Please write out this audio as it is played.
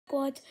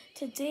God,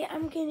 today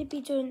I'm going to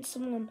be doing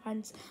some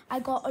Lumbands.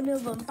 I got a new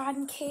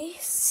Lumband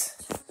case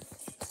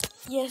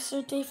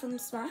yesterday from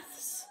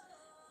Smiths,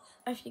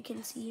 if you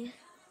can see.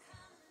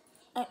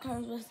 It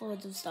comes with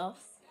loads of stuff.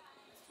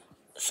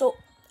 So,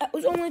 it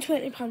was only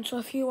 £20, so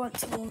if you want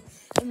to go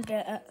and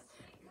get it,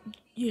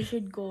 you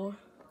should go.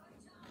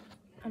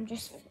 I'm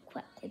just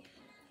quickly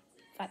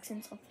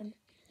fixing something.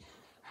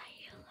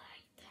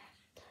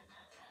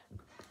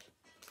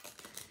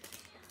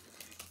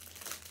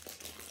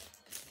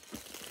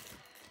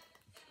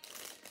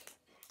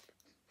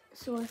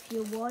 So if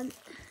you want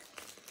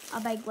a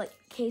big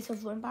case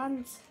of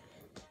Lumbands,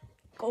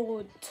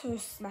 go to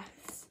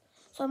Smiths.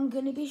 So I'm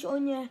going to be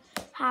showing you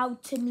how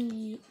to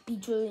be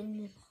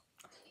doing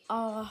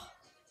a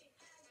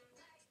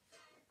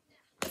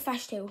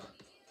fishtail.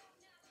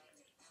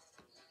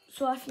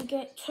 So if you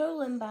get 2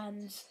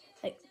 Lumbands,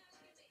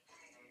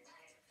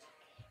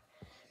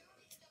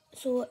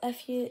 so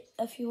if you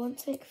want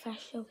to make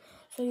fishtail,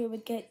 so you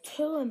would get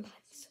 2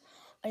 Lumbands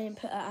and then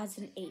put it as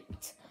an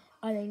 8,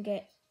 and then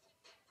get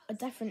a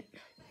different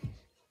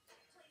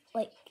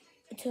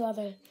 2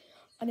 other,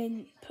 and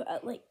then put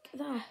it like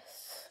this,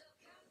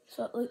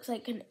 so it looks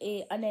like an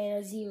 8 and then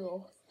a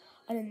 0,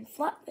 and then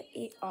flip the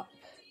 8 up,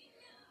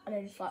 and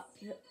then flip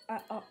it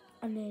up,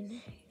 and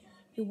then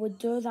you would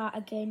do that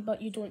again,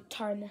 but you don't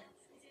turn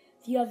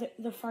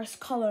the first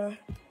colour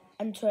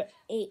into an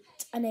 8,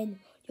 and then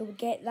you would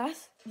get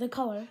this, the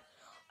colour,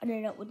 and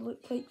then it would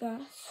look like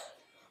this,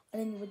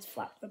 and then you would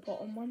flip the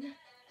bottom one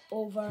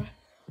over,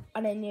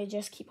 and then you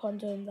just keep on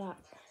doing that.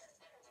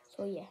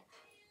 So yeah.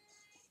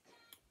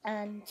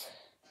 And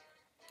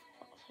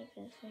what was I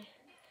going to say?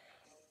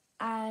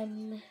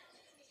 I'm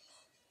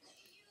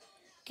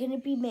going to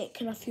be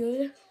making a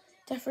few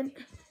different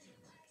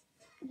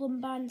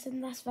Lumbands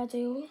in this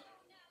video.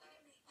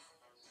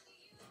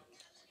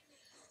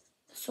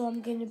 So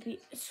I'm going to be,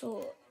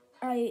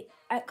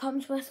 it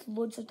comes with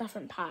loads of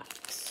different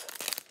packs.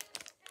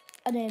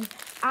 And then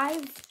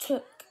I've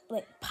took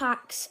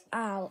packs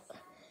out,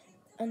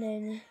 and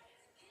then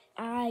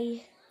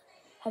I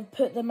have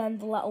put them in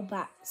the little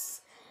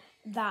bits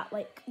that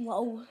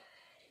little,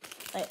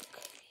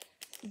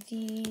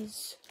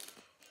 these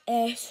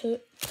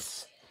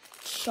hooks,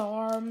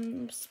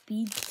 charms,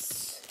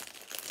 beads,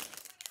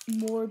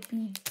 more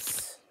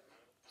beads.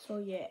 So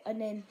yeah,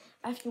 and then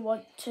if you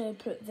want to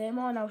put them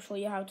on, I'll show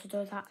you how to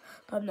do that,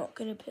 but I'm not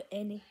going to put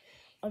any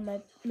on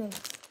my, no.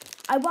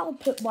 I will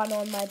put one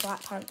on my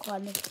black pink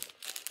one.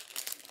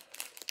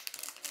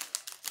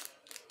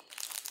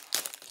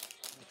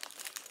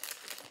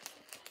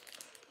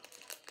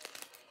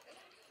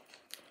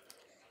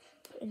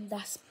 Putting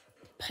this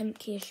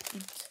pinkish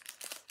bead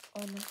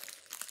on it.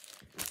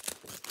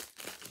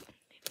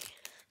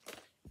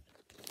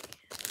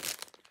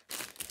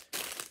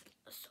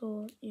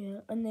 So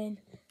yeah, and then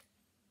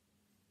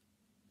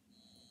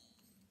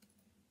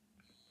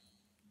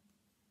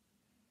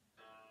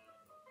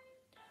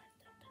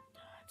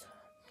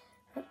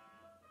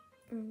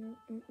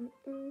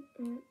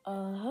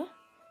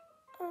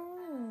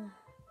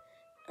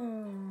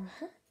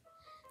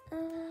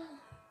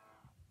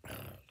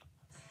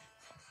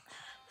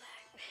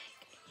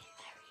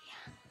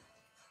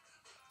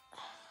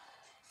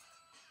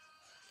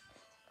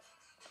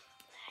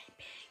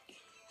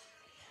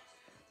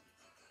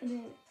and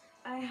then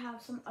I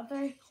have some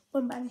other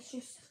Lumbands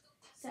just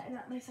sitting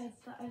at my side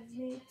that I've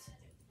made.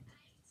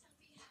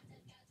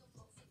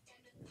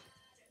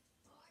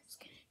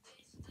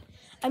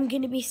 I'm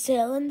going to be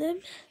selling them.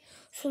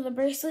 So the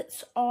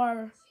bracelets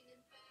are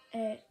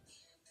 £1,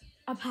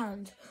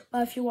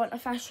 but if you want a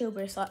fishtail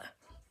bracelet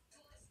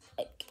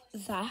like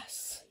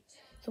this,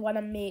 the one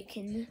I'm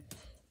making,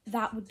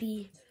 that would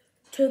be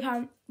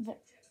 £2,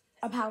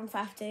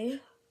 £1.50.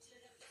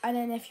 And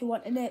then if you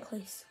want a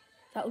necklace,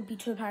 that would be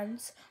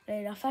 £2. And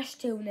then a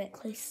fishtail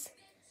necklace,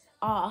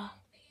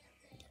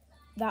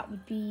 that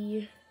would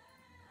be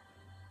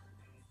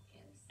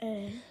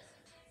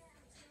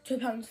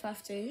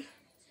 £2.50.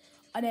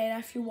 And then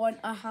if you want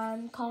a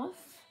handcuff,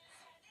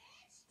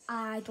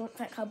 I don't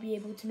think I'll be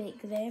able to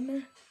make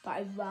them, but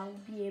I will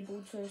be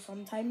able to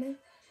sometime.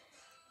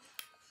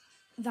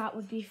 That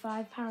would be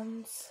 £5.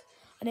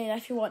 And then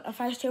if you want a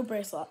fishtail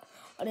bracelet,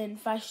 and then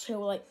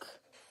fishtail,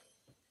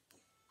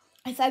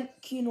 I think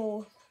you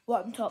know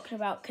what I'm talking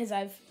about, because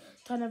I've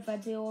done a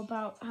video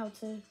about how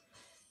to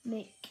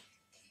make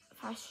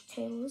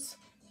fishtails,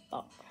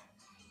 but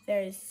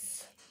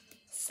there's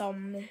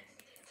some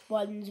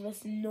ones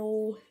with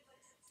no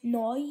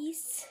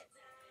noise,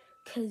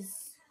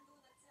 because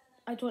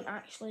I don't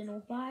actually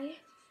know why.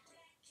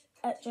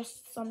 It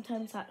just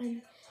sometimes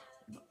happens.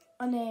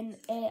 And then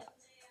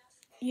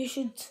you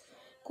should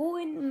go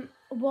and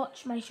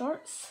watch my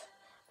shorts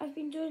I've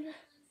been doing.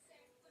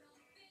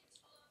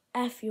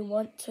 If you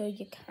want to,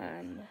 you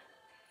can.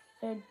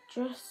 They're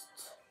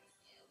just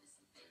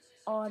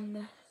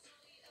on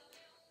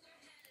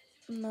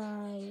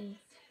my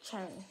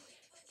channel.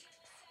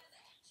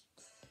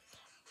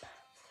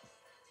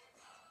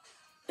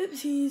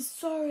 Oopsies,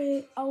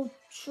 sorry. I'll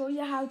show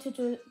you how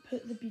to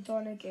put the bead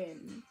on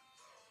again.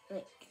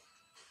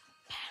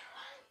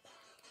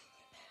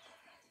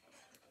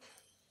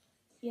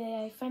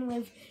 Yeah, I finally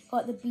have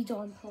got the bead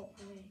on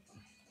properly.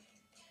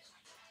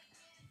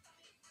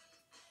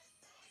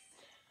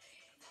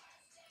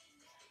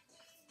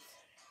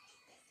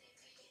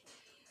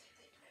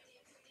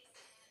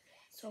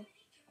 So,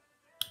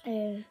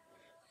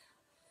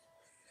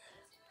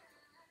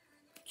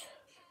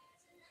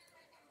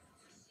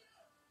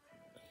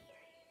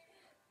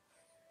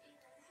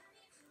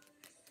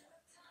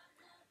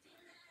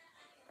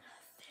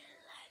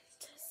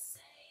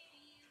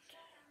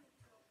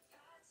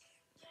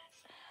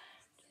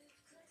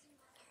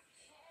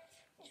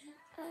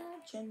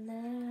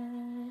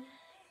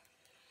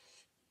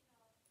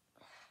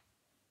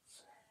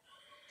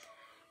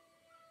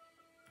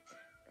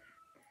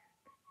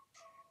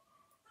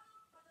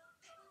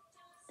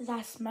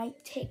 that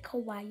might take a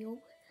while,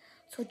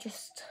 so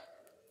just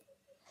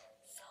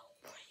so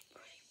pretty.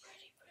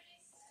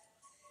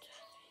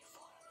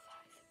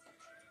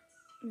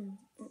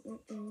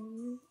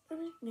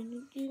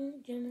 2,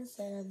 3,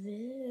 4,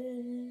 5.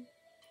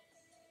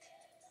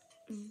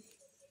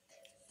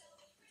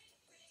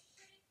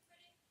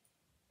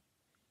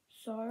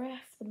 Sorry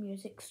if the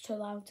music's too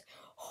loud.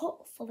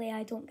 Hopefully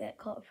I don't get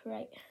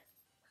copyright.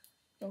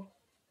 No.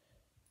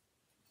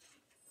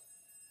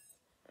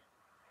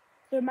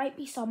 There might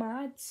be some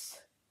ads,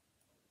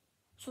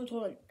 so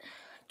don't.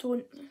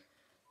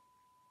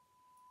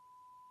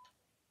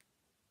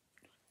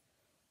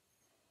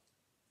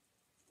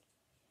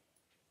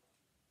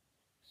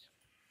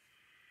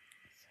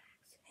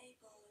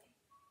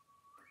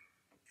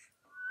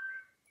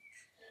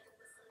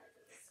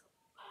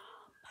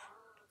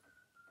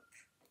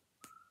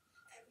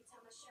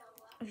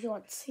 If you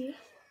want to see.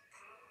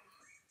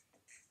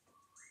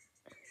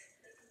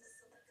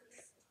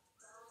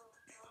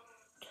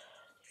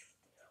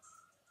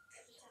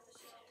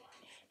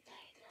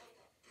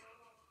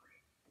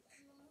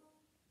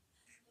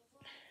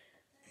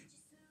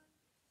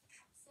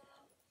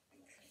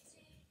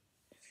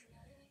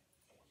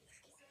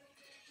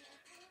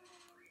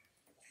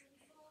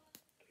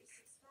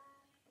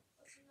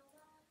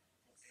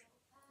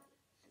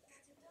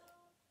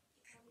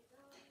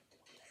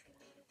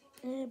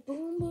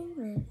 Boom, boom,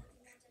 boom.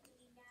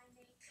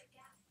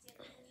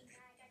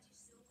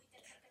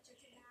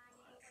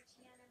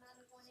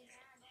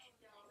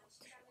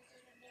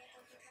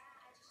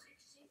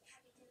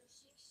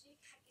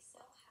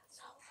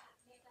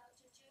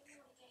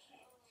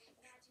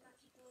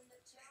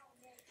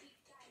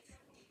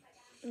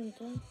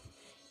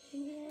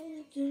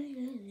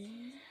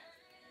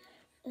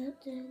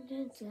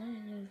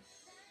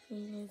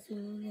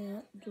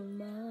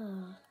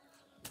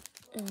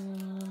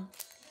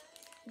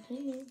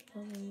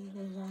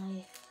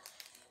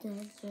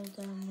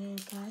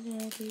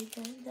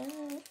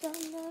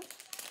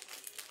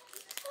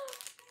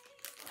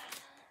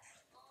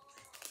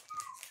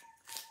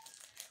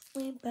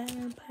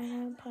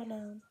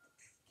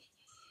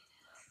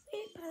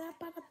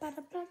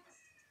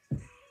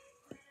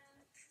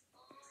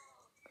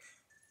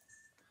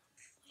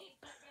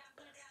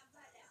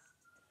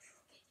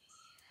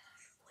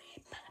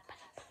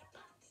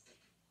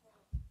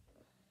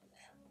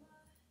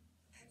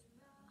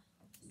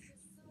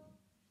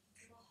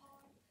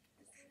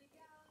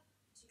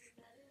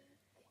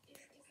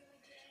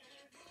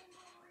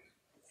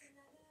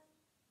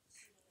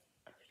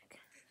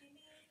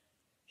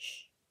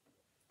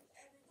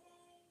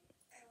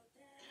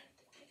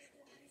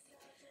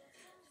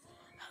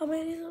 How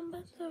many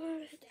numbers have I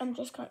read? I'm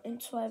just counting,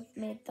 so I've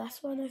made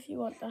this one. If you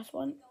want this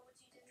one,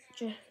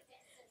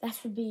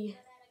 this would be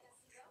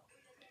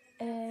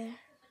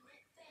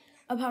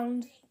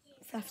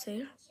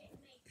 £1.50.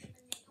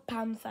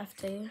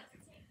 £1.50.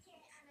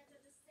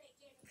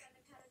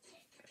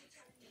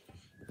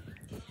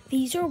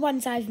 These are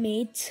ones I've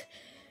made,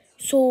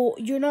 so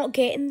you're not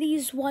getting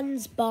these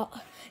ones, but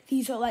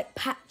these are like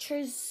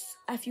pictures.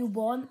 If you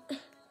want,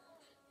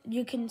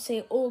 you can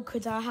say, oh,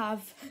 could I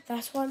have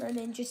this one? And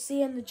then just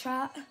say in the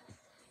chat,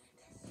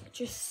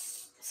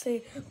 just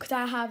say, could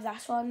I have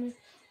this one?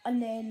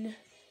 And then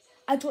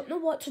I don't know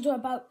what to do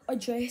about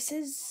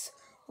addresses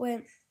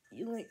when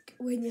you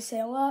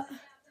sell it,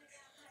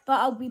 but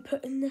I'll be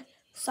putting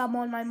some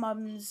on my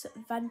mum's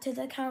Vinted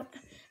account,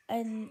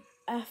 and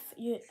if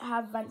you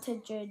have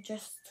Vinted, you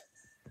just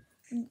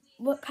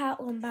look at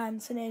on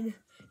bands and then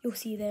you'll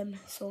see them.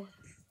 So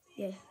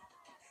yeah.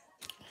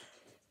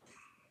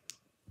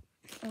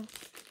 Oh.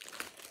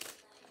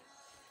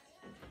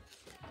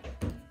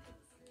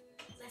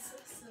 This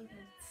looks so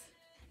good.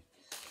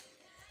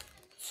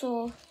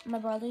 So my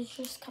brother's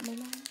just coming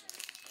in.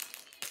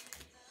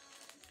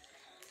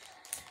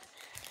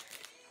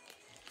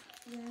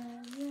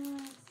 Yeah.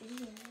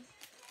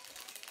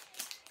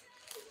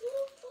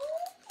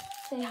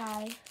 Say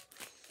hi.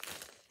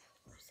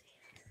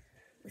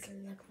 Whistle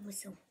like a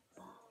whistle.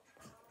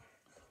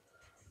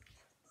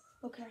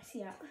 What can I see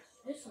it?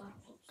 This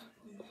laptop's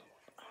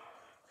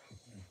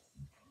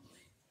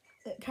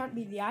It can't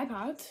be the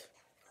iPad,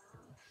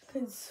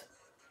 because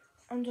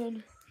I'm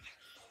doing.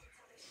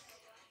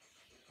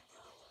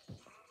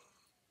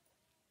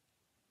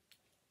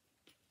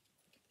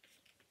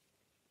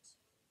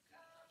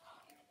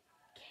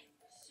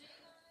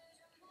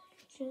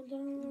 Oh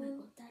my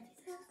god, Daddy,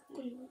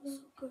 this is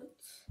so good.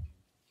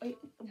 Wait,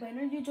 when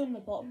are you doing the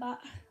bottom bat?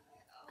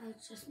 I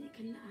was just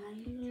making an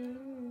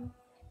eye.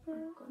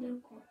 I've got no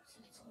guts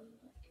at all.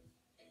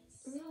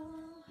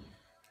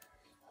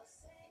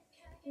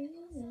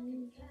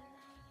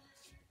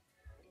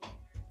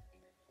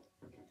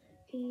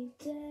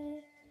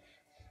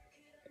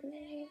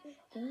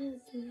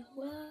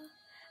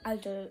 I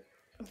do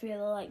really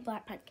like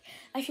Blackpink.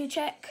 If you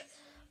check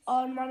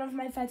on one of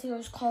my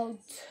videos called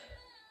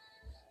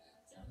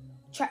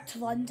Trip to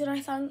London, I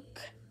think,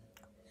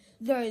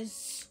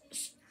 there's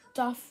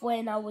stuff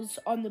when I was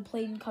on the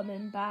plane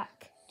coming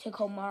back to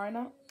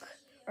Kilmarnock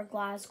or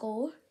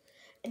Glasgow,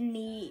 and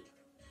me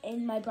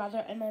and my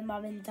brother and my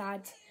mum and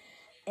dad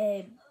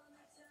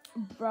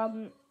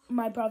brung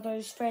my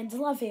brother's friend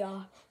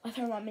Olivia with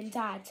her mum and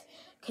dad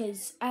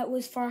because it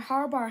was for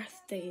her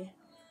birthday.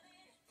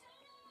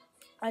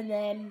 And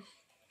then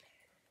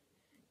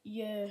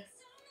you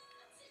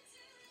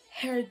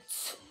heard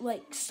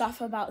like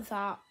stuff about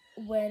that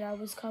when I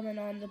was coming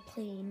on the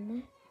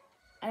plane,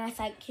 and I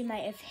think you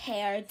might have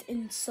heard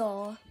and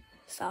saw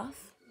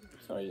stuff.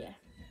 So yeah.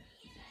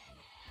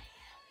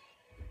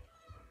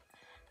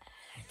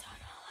 I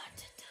don't know what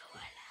to do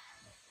with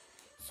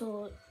that.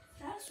 So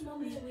That's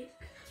Mummy awake.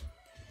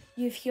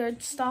 you've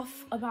heard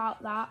stuff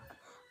about that,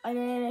 and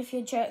then if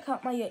you check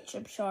out my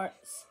YouTube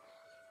shorts,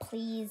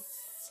 please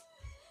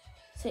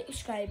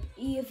subscribe.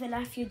 Even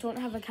if you don't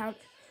have an account,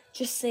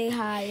 just say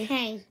hi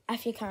Hey.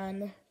 if you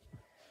can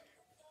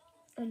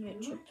on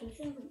YouTube.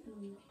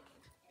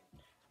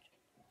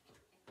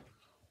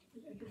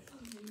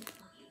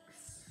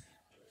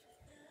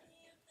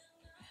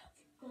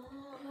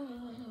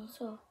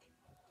 So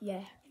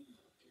yeah.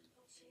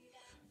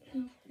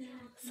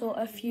 So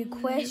if you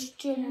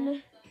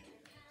question,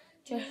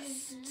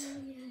 just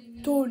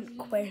don't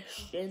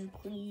question,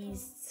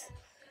 please.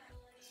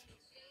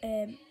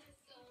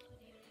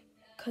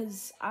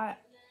 Cause I've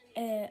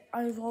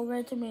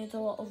already made a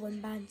lot of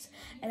wind bands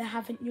and I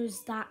haven't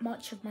used that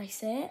much of my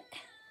set,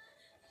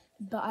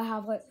 but I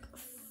have like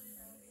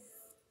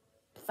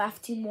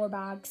 15 more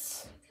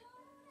bags,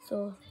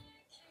 so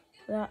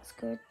that's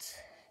good.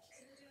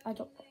 I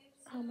don't know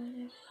how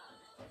many.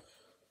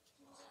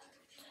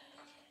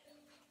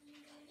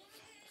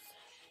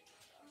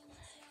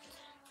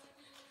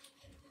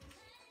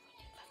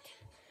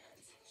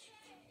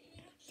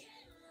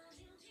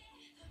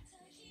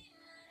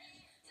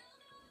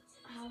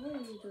 How are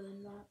you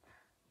doing that?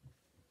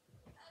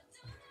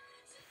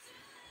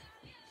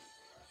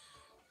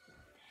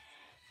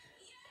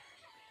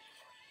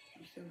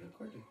 You still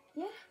recording?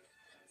 Yeah.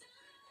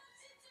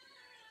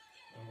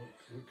 Oh,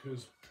 look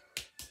who's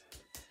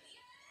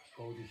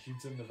Baldy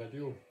Heed's in the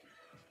video.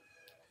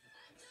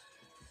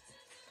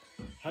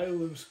 Hi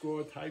Loom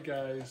Squad, hi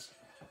guys.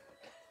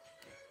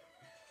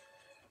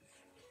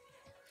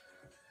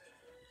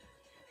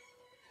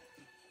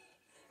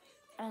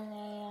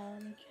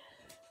 And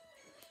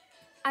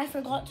I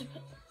forgot to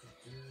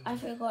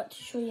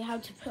show you how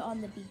to put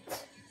on the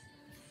beat.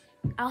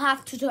 I'll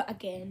have to do it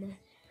again,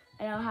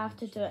 and I'll have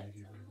to do it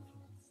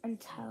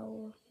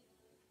until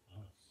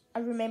I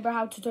remember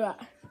how to do it.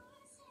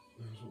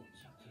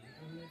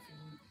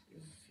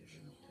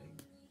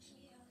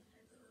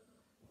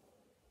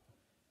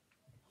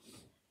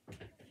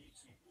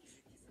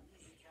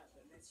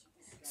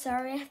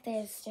 Sorry if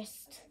there's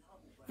just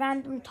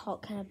random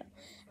talking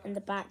in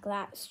the back.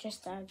 That's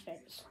just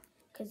adverts.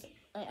 Because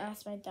I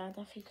asked my dad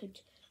if he could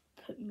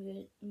put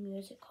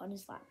music on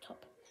his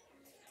laptop.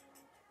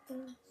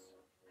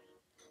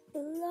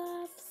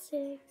 Love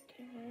sick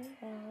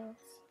girls.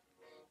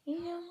 You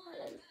know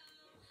what?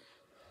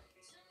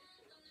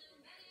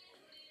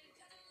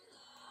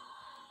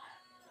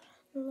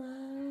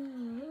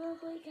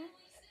 Lovely guys.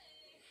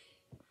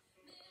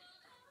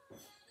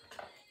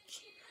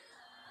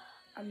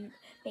 I'm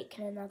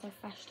making another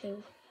fish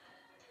too.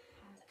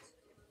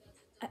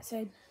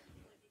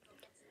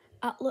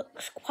 It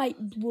looks quite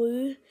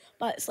blue,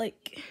 but it's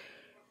like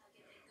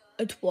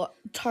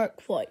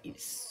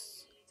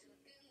turquoise.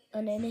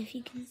 And then if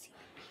you can see,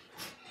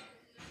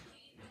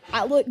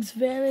 it looks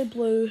very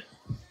blue.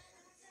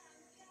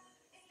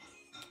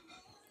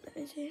 Let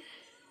me see.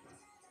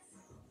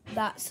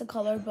 That's the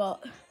colour,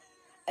 but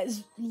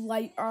it's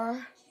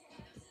lighter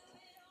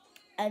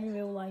in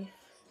real life.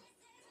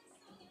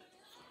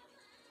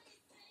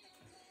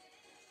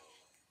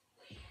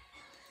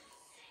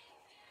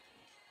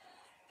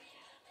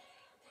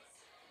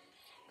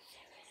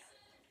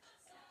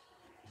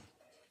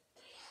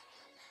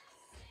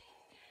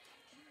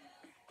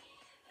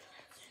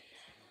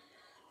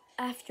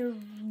 After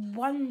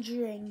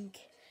wondering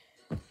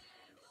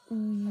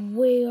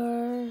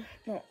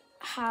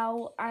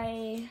how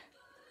I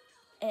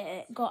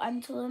got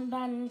into loom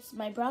bands,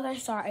 my brother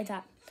started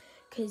that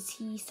because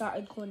he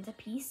started going to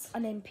Peace,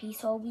 and then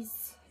Peace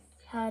always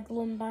had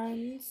loom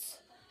bands.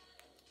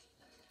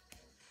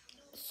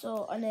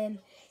 So, and then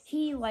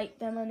he liked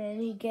them, and then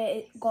he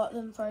got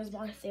them for his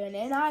birthday, and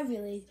then I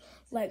really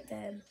liked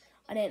them,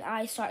 and then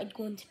I started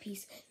going to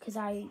Peace because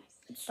I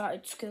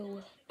started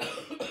school.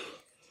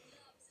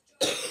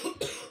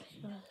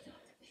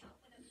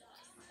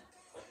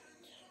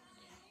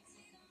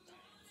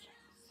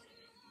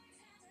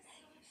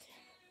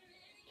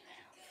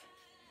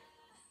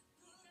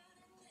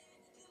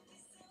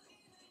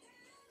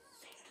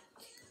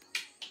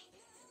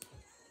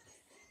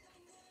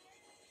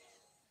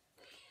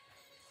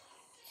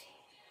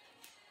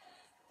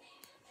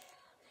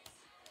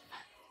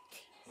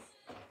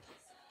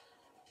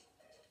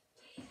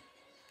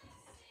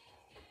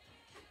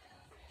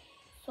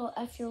 So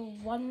if you're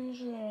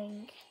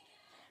wondering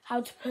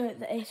how to put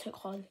the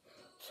ASIC on,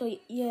 so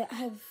you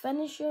have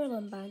finished your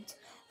limb band,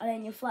 and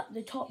then you flip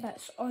the top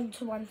bits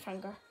onto one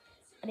finger,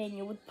 and then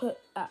you would put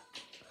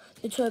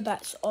the two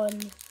bits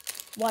on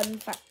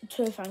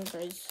two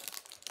fingers,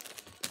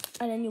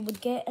 and then you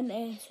would get an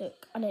ASIC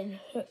and then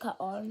hook it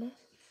on,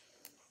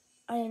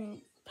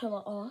 and pull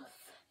it off,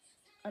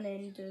 and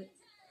then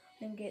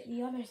get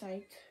the other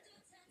side,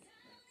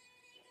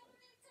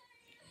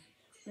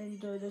 and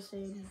do the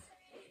same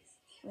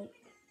like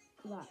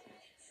that.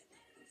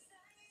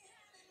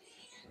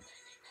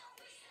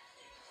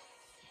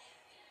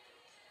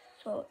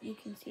 So you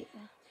can see it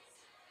now.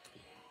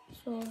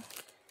 So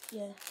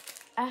yeah,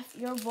 if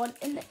you're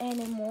wanting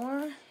any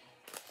more,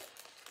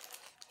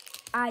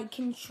 I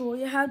can show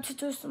you how to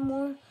do some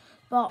more,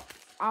 but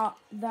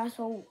that's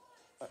all.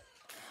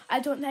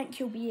 I don't think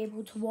you'll be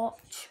able to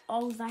watch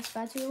all this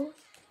video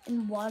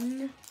in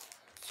one.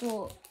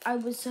 So I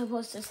was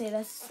supposed to say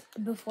this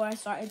before I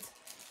started,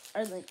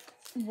 or like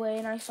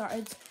when I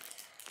started.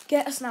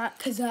 Get a snack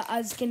because it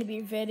is going to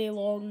be very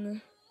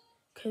long,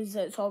 because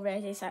it's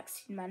already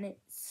 16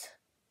 minutes.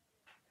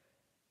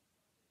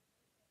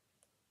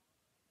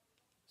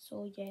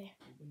 So yeah.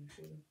 You're going to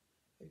show them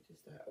how to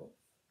start off?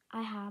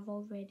 I have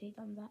already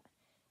done that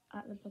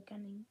at the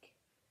beginning.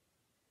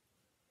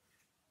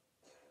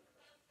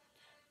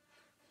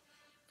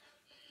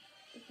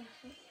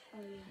 Oh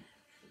yeah.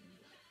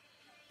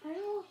 I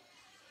know.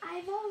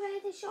 I've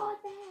already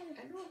showed them.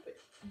 I know, but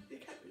they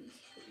can't really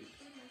see what you're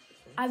doing at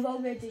this one. I've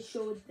already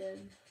showed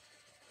them.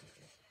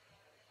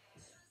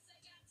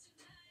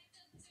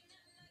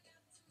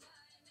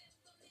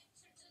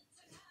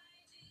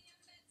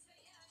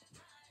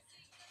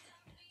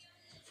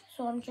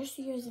 So I'm just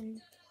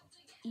using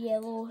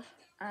yellow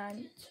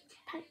and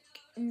pink,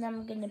 and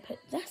I'm gonna put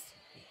this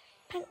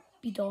pink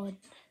bead on.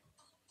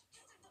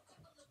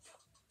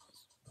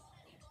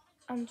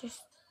 I'm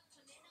just,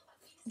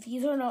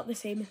 these are not the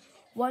same.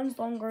 One's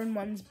longer and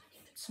one's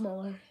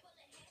smaller.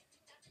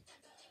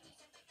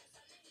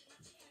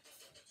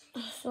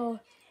 So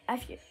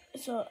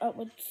so it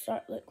would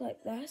start look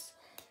like this.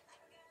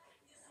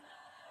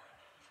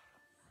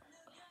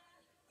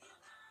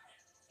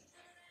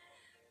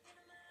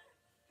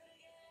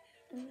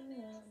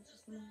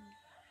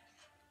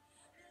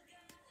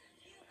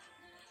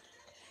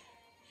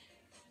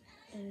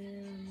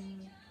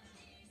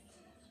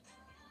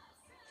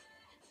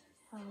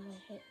 How the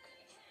heck?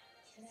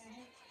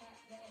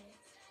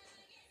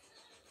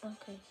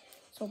 Okay,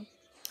 so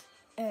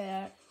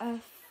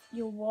if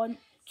you want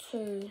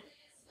to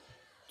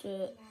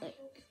do like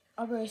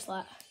a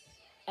bracelet,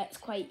 it's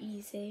quite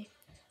easy.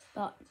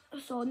 But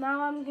so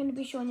now I'm going to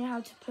be showing you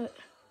how to put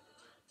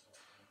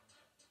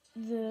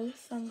the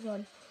things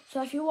on.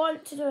 So if you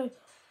want to do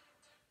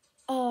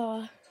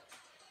a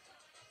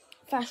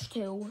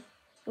fishtail,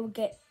 you'll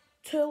get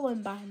 2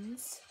 limb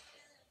bands,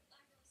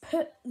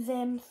 put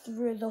them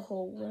through the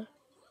hole,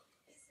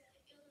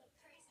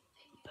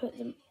 put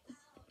them.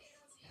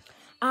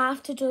 I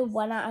have to do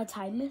one at a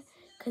time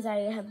because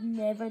I have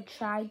never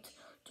tried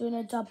doing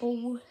a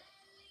double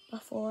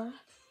before.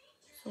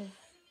 So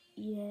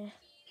yeah,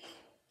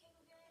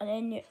 and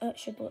then it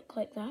should look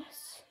like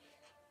this.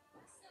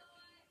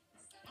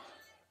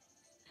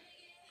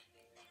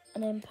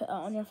 And then put it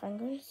on your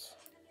fingers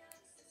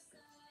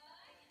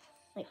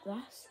like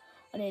this,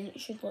 and then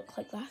it should look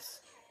like this,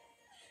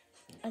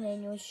 and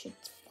then you should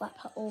flip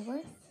it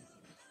over,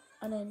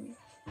 and then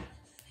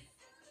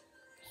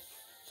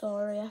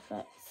sorry if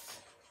it's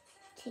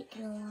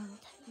taking a long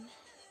time.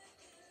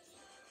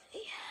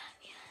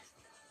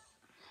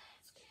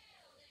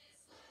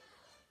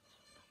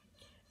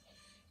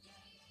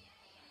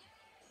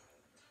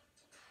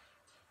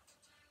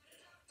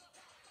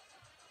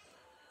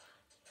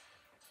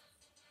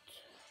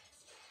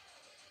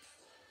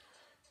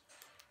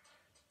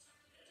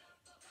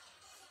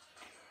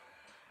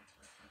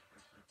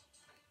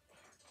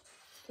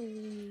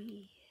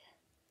 Three.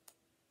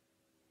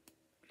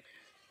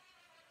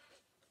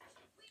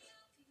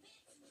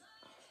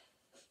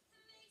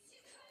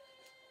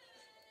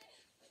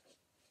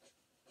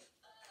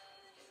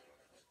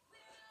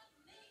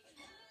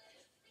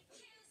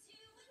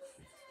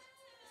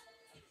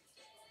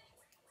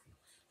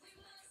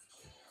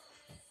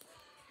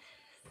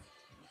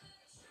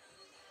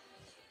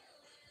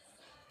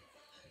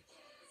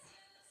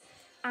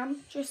 I'm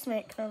just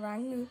making a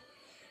ring,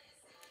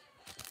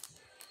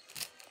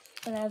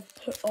 and I've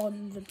put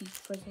on the bead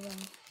for the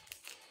ring.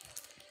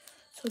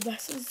 So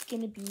this is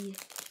going to be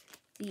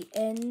the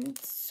end.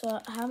 So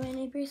how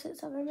many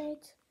bracelets have I made?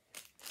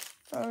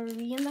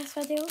 3 in this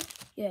video?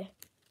 Yeah.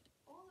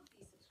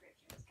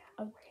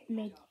 I've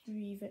made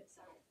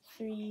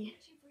 3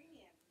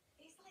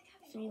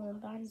 limb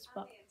bands,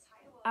 but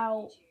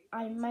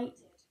I might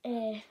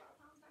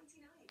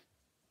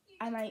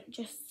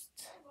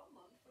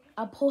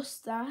I'll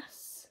post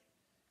this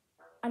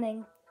and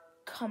then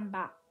come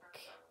back,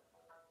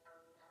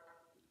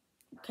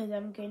 because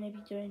I'm going to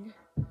be doing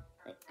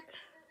like,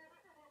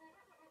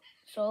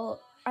 so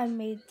I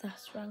made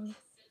this ring.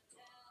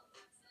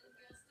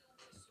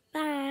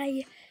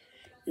 Bye.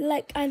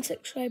 Like and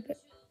subscribe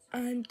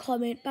and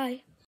comment. Bye.